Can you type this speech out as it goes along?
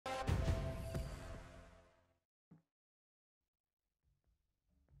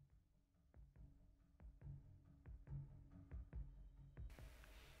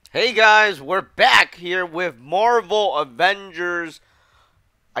Hey guys, we're back here with Marvel Avengers.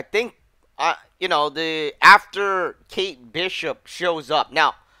 I think, the after Kate Bishop shows up.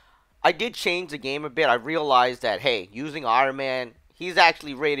 Now, I did change the game a bit. I realized that, hey, using Iron Man, he's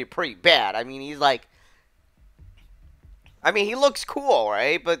actually rated pretty bad. I mean, he looks cool,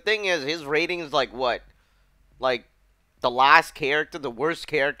 right? But the thing is, his rating is like what? Like the last character, the worst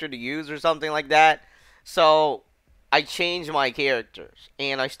character to use or something like that. So I changed my characters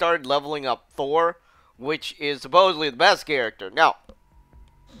and I started leveling up Thor, which is supposedly the best character. Now,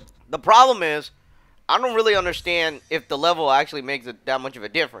 the problem is I don't really understand if the level actually makes it that much of a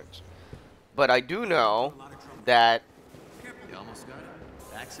difference. But I do know that You almost got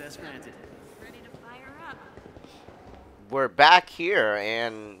it. Access granted. Ready to fire up. we're back here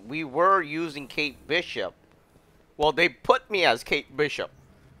and we were using Kate Bishop. Well, they put me as Kate Bishop.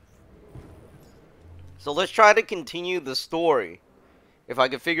 So let's try to continue the story. If I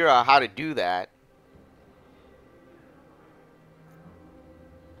can figure out how to do that.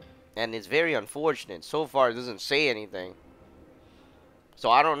 And it's very unfortunate. So far it doesn't say anything. So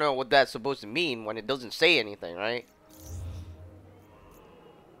I don't know what that's supposed to mean when it doesn't say anything, right?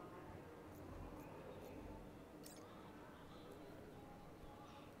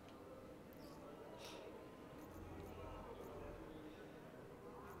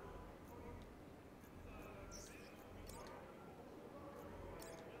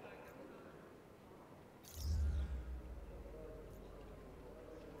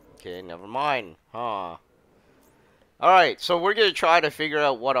 Okay, never mind. Huh. Alright, so we're going to try to figure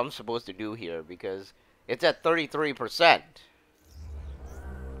out what I'm supposed to do here because it's at 33%.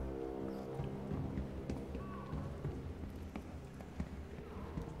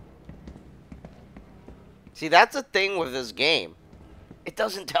 See, that's the thing with this game. It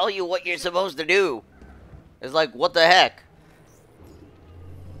doesn't tell you what you're supposed to do. It's like, what the heck?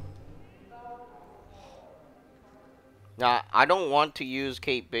 Now, I don't want to use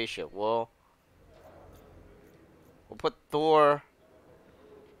Kate Bishop. Well, we'll put Thor,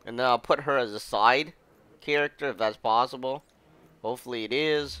 and then I'll put her as a side character if that's possible. Hopefully it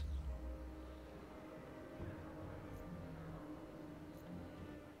is.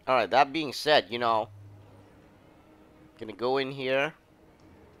 Alright, that being said, gonna go in here.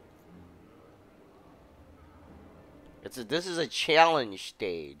 This is a challenge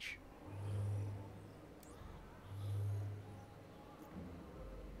stage.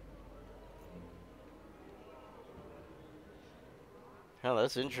 Oh,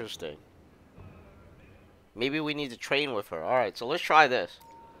 that's interesting. Maybe we need to train with her. Alright, so let's try this.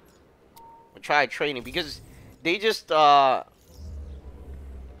 We'll try training because they just told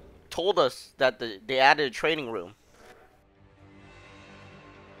us that they added a training room.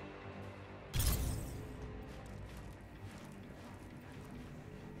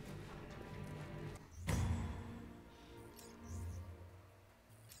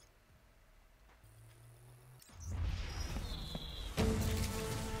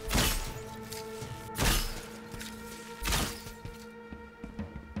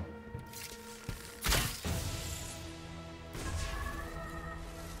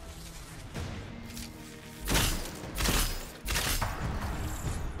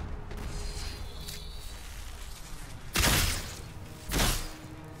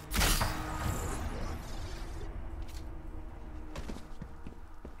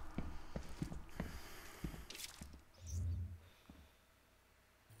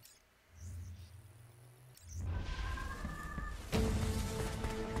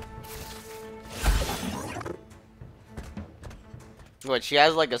 What, she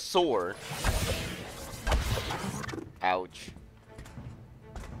has like a sword. Ouch.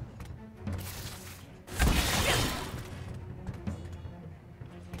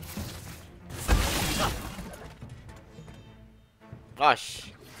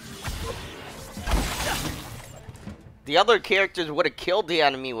 Gosh. The other characters would have killed the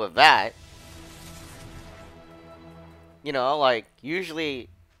enemy with that. Like, usually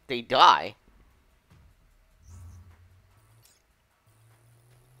they die.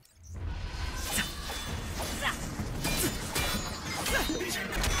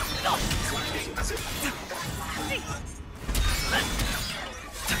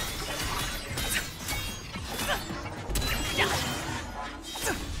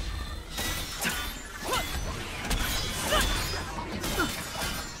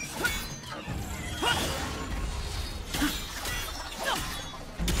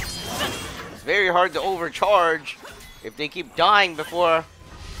 It's very hard to overcharge if they keep dying before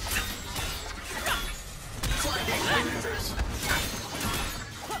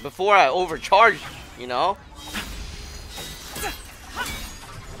I overcharge,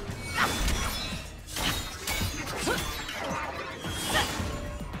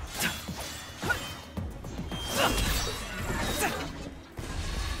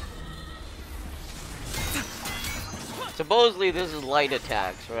 supposedly this is light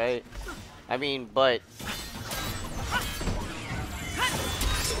attacks, right? I mean, but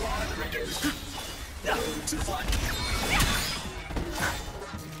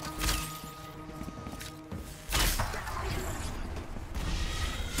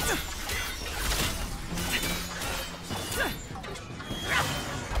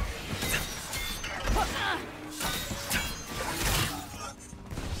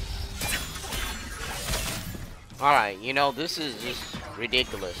alright, you know, this is just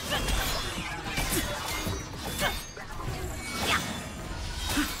ridiculous.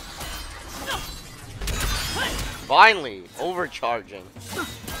 Finally, overcharging.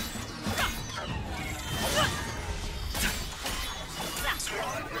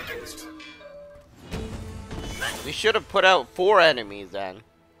 They should have put out 4 enemies then.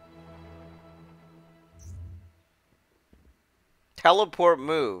 Teleport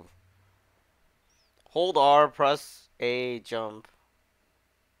move. Hold R, press A, jump.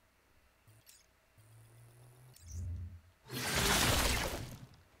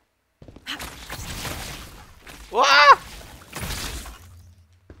 Wah!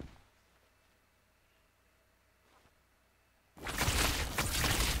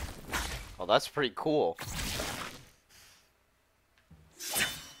 Oh, that's pretty cool.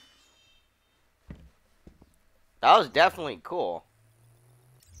 That was definitely cool.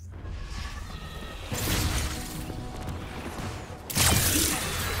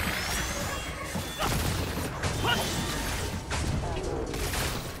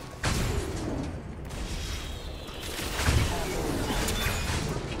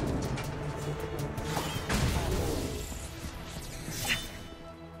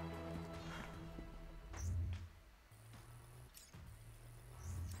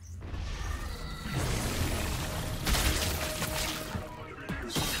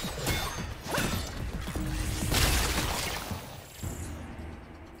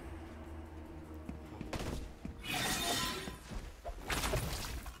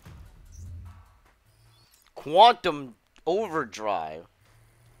 Quantum overdrive.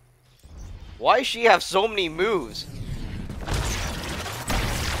 Why does she have so many moves?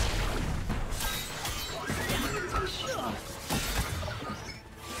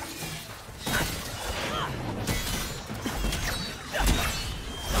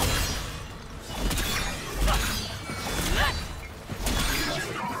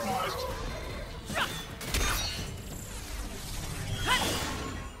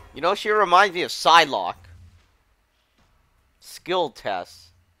 You know, she reminds me of Psylocke. Skill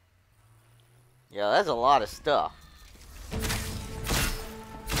tests. Yeah, that's a lot of stuff.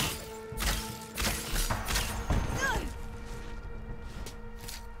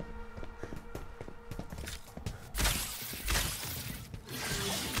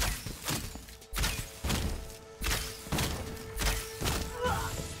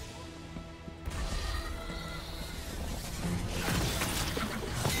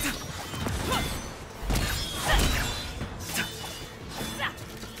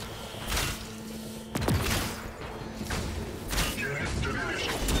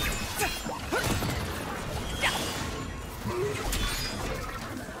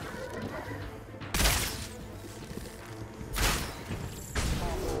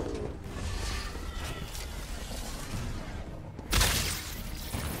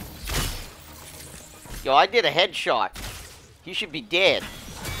 Yo, I did a headshot. He should be dead.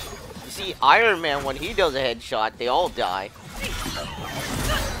 You see, Iron Man, when he does a headshot, they all die.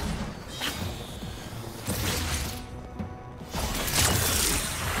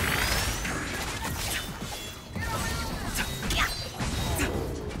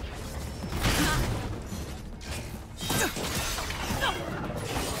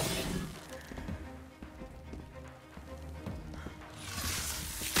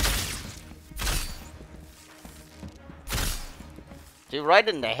 Dude, right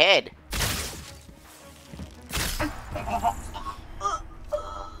in the head.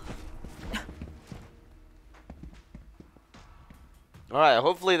 Alright,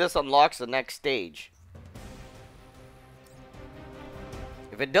 hopefully this unlocks the next stage.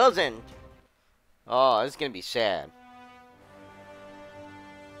 If it doesn't, oh, it's gonna be sad.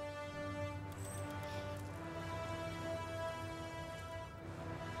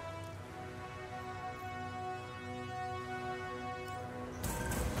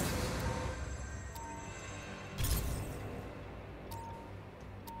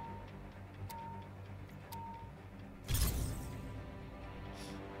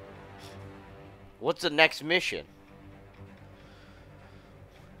 What's the next mission?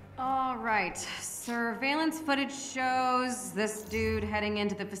 All right. Surveillance footage shows this dude heading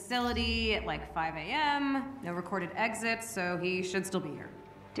into the facility at like 5 a.m. No recorded exits, so he should still be here.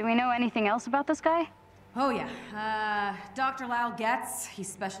 Do we know anything else about this guy? Oh yeah. Dr. Lyle Getz. He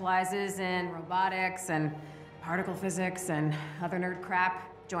specializes in robotics and particle physics and other nerd crap.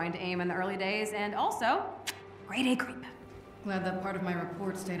 Joined AIM in the early days, and also, grade A creep. Glad that part of my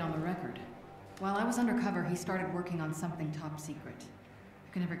report stayed on the record. While I was undercover, he started working on something top secret.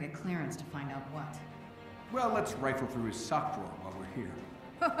 I could never get clearance to find out what. Well, let's rifle through his sock drawer while we're here.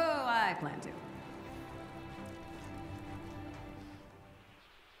 Oh, I plan to.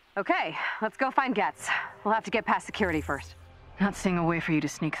 Okay, let's go find Getz. We'll have to get past security first. Not seeing a way for you to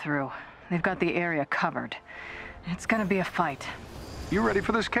sneak through. They've got the area covered. It's gonna be a fight. You ready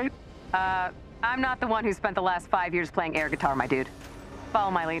for this, Kate? I'm not the one who spent the last 5 years playing air guitar, my dude. Follow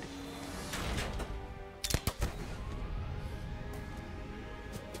my lead.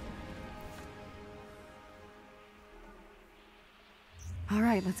 All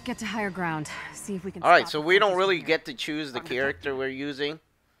right, let's get to higher ground. See if we can. All right, stop so the we don't forces really from here. get to choose the character we're using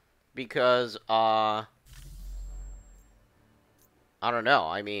because I don't know.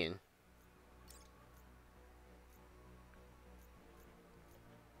 I mean,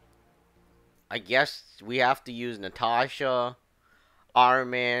 I guess we have to use Natasha, Iron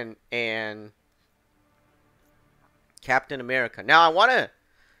Man, and Captain America. Now I want to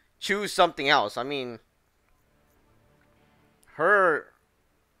choose something else. I mean, her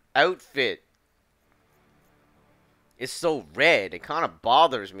outfit is so red, it kind of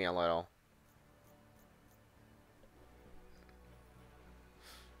bothers me a little.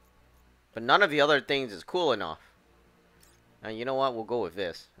 But none of the other things is cool enough. And you know what? We'll go with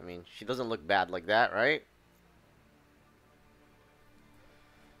this. I mean, she doesn't look bad like that, right?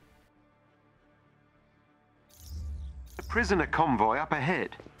 A prisoner convoy up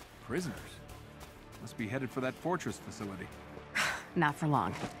ahead. Prisoners? Must be headed for that fortress facility. Not for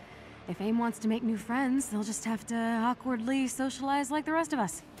long. If AIM wants to make new friends, they'll just have to awkwardly socialize like the rest of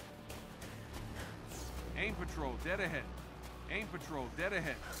us. AIM patrol, dead ahead. AIM patrol, dead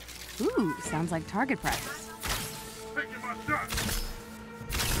ahead. Ooh, sounds like target practice.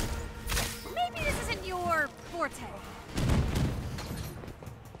 Maybe this isn't your forte.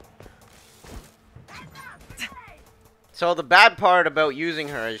 So the bad part about using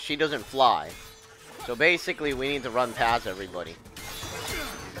her is she doesn't fly. So basically we need to run past everybody.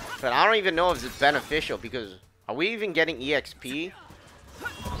 But I don't even know if it's beneficial because are we even getting EXP?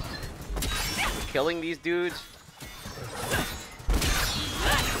 Killing these dudes?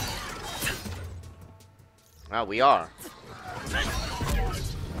 Oh, we are.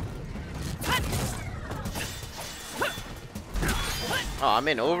 Oh, I'm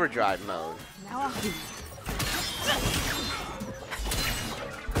in overdrive mode. Now I'll do.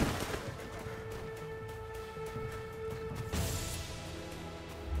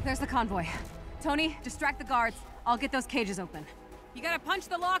 There's the convoy. Tony, distract the guards. I'll get those cages open. You gotta punch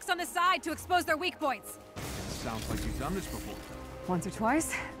the locks on the side to expose their weak points. Sounds like you've done this before. Once or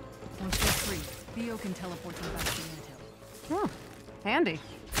twice? Once they're free, Theo can teleport them back to mantle. Oh, handy.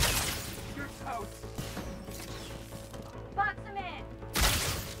 Box them in.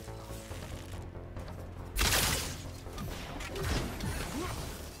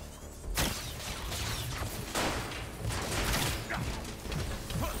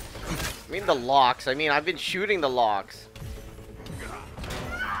 I mean the locks. I mean, I've been shooting the locks.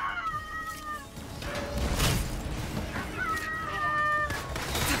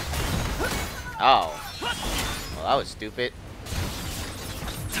 Oh. Well, that was stupid.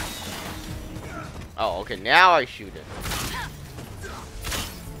 Oh, okay. Now I shoot it.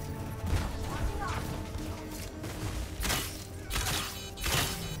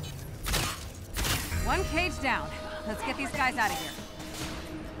 One cage down. Let's get these guys out of here.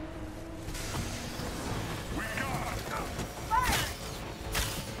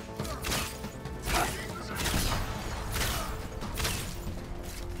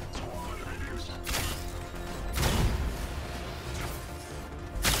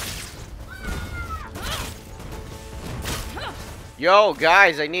 Yo,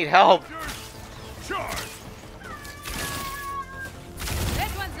 guys, I need help. This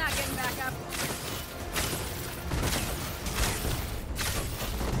one's not getting back up.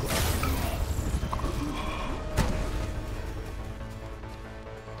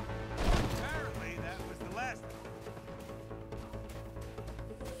 Apparently, that was the last.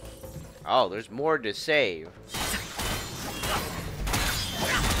 Oh, there's more to save.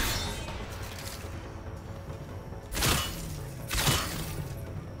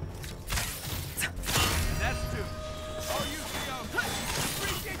 That's two. All you Theo.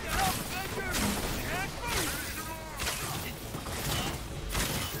 Appreciate your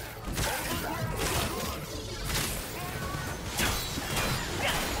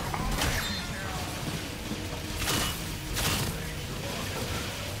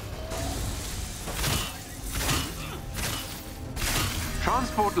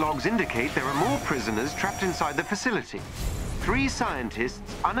Transport logs indicate there are more prisoners trapped inside the facility. 3 scientists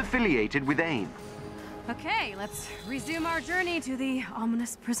unaffiliated with AIM. Okay, let's resume our journey to the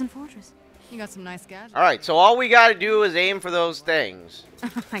ominous prison fortress. You got some nice gadgets. Alright, so all we gotta do is aim for those things.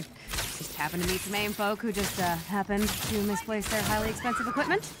 I just happened to meet some AIM folk who just happened to misplace their highly expensive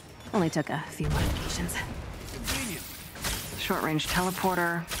equipment. Only took a few modifications. Short-range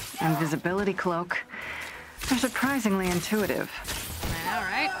teleporter, invisibility cloak. They're surprisingly intuitive. All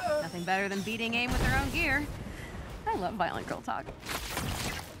right, nothing better than beating AIM with their own gear. I love violent girl talk.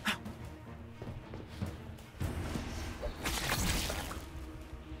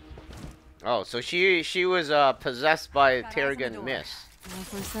 Oh, so she was possessed by Terrigan Mist. Now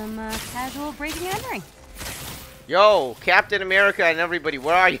for some casual breaking and entering. Yo, Captain America and everybody,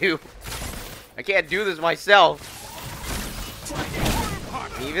 where are you? I can't do this myself.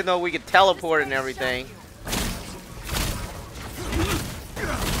 Even though we could teleport and everything.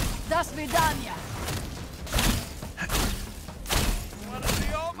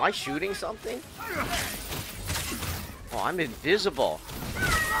 Am I shooting something? Oh, I'm invisible.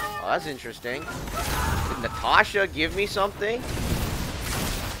 Oh, that's interesting. Did Natasha give me something?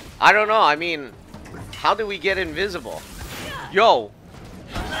 I don't know. I mean, how do we get invisible? Yo!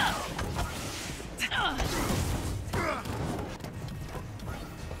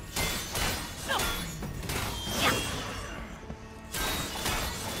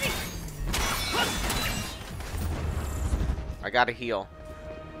 I gotta heal.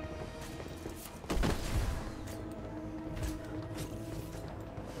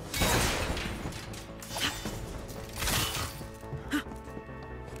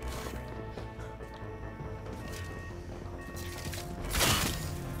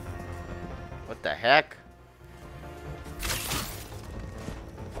 What the heck?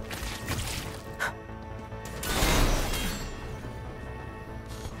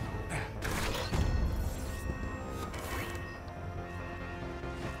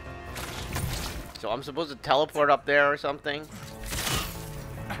 So I'm supposed to teleport up there or something?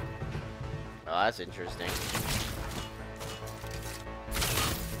 Oh, that's interesting.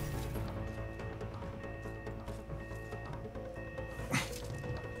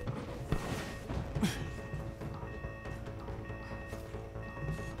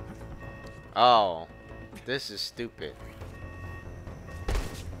 Oh, this is stupid.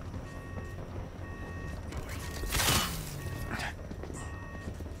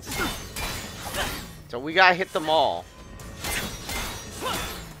 So we gotta hit them all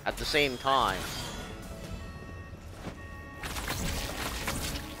at the same time.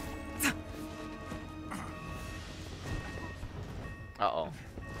 Uh-oh.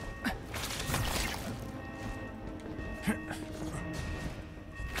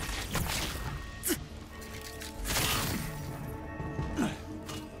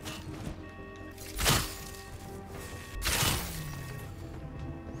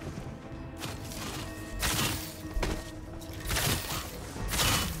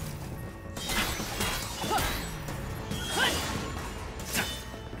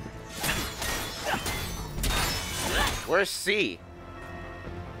 Where's C?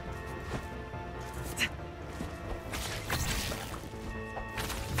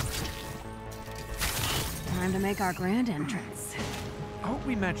 Time to make our grand entrance. I hope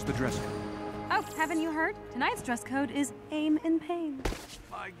we match the dress code. Oh, haven't you heard? Tonight's dress code is aim in pain.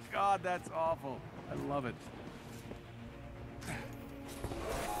 My God, that's awful. I love it.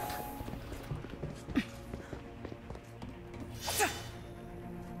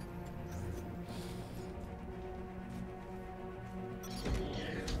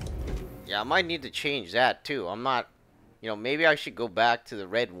 Yeah, I might need to change that too. I'm not, you know, maybe I should go back to the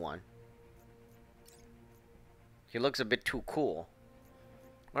red one. He looks a bit too cool.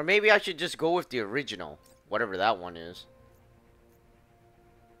 Or maybe I should just go with the original, whatever that one is.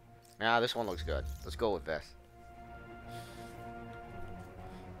 Nah, this one looks good. Let's go with this.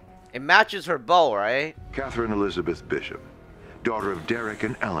 It matches her bow, right? Katherine Elizabeth Bishop, daughter of Derek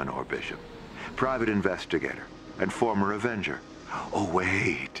and Eleanor Bishop, private investigator and former Avenger. Oh,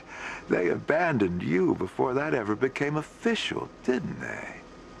 wait. They abandoned you before that ever became official, didn't they?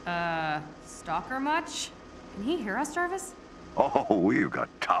 Stalker much? Can he hear us, Jarvis? Oh, we've got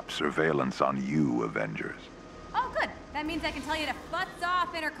top surveillance on you, Avengers. Oh, good. That means I can tell you to butts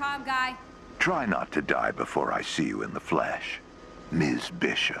off, intercom guy. Try not to die before I see you in the flesh, Ms.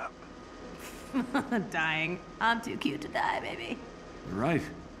 Bishop. Dying. I'm too cute to die, baby. You're right.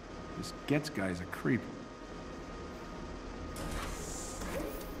 This Getz guy's a creep.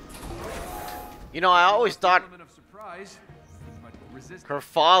 You know, I always thought Element of surprise, but resist. her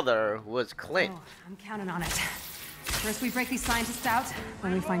father was Clint. Oh, I'm counting on it. First we break these scientists out,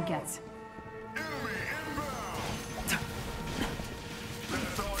 then we find Getz.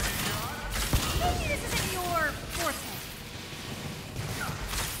 Maybe this isn't your forte.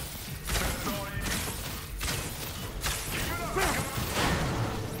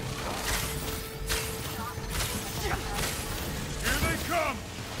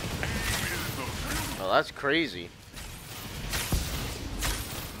 Oh, that's crazy.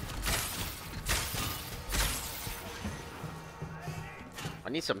 I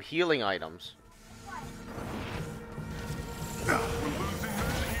need some healing items.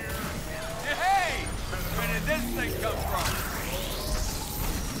 Hey! Where did this thing come from?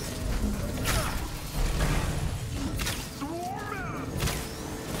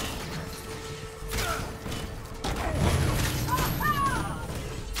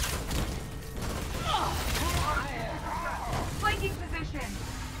 Flanking position.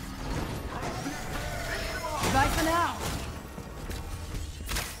 Goodbye for now.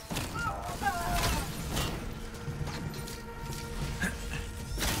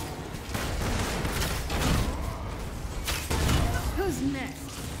 Who's next?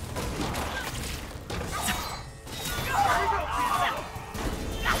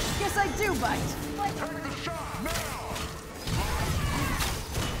 Guess I do bite.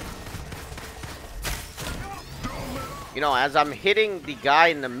 You know, as I'm hitting the guy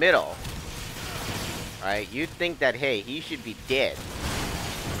in the middle, right, you'd think that, hey, he should be dead.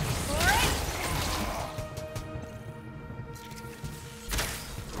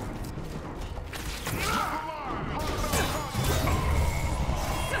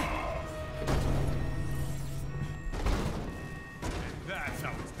 That's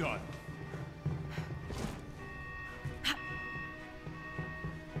how it's done.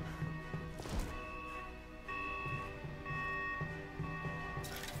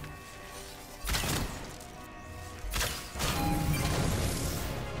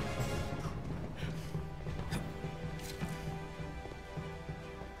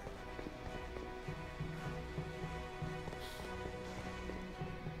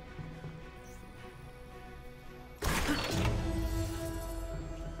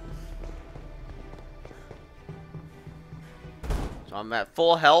 So I'm at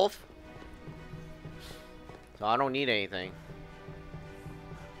full health. So I don't need anything.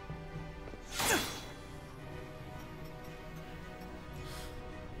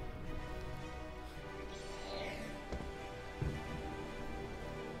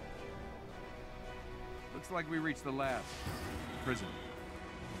 Looks like we reached the lab. Prison.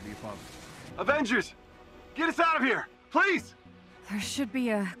 Be above. Avengers! Get us out of here! Please! There should be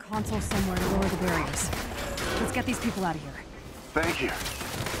a console somewhere to lower the barriers. Let's get these people out of here. Thank you.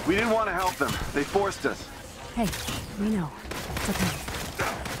 We didn't want to help them. They forced us. Hey, we know. It's okay.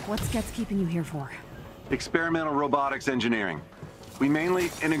 What's Getz keeping you here for? Experimental robotics engineering. We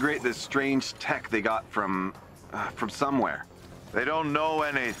mainly integrate this strange tech they got from somewhere. They don't know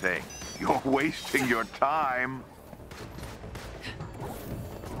anything. You're wasting your time.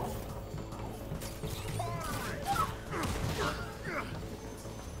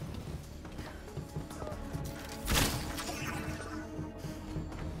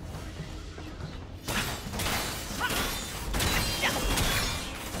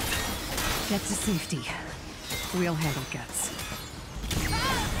 Get to safety. We'll handle Getz.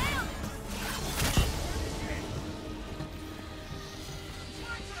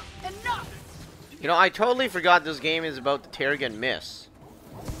 You know, I totally forgot this game is about the Terrigen Mist.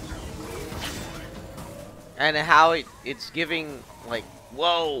 And how it's giving, like,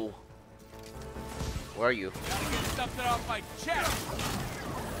 whoa. Where are you? Gotta get something off my chest!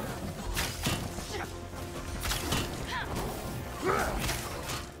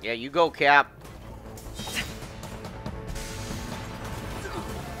 Yeah, you go, Cap.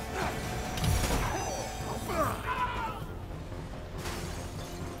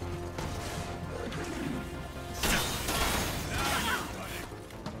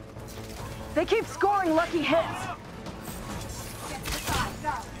 They keep scoring lucky hits.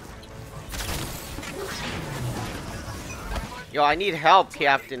 Yo, I need help,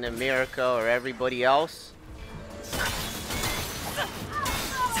 Captain America or everybody else.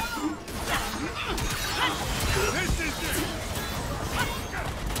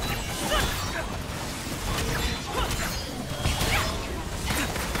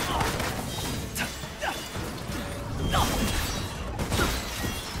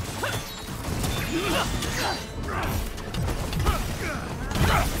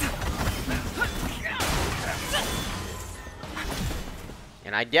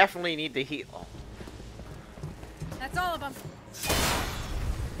 And I definitely need to heal. Oh. That's all of them.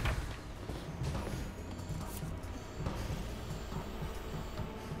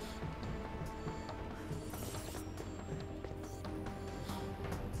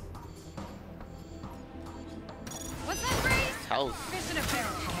 was... Fish in a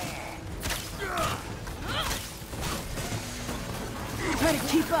barrel. Try to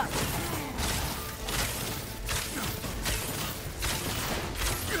keep up.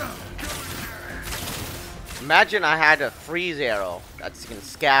 Imagine I had a freeze arrow that's gonna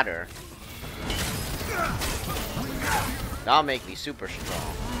scatter. That'll make me super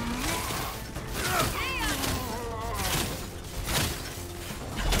strong.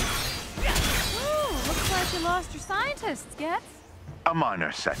 Ooh, looks like you lost your scientists, Gets. A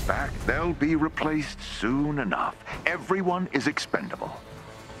minor setback. They'll be replaced soon enough. Everyone is expendable.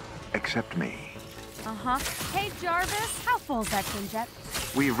 Except me. Uh-huh. Hey, Jarvis, how full's that Quinjet?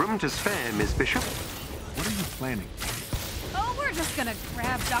 We room to spare, Miss Bishop. What are you planning? Oh, we're just gonna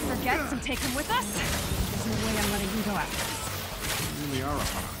grab Dr. Getz and take him with us. There's no way I'm letting him go after this. You really are a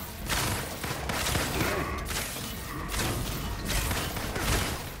hawk.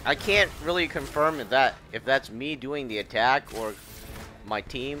 I can't really confirm if that's me doing the attack or my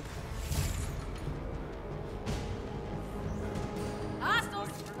team. Hostiles,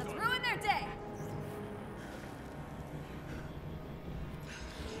 let's ruin their day.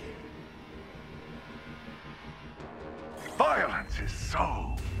 Violence is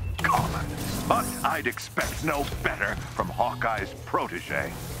so common, but I'd expect no better from Hawkeye's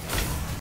protege.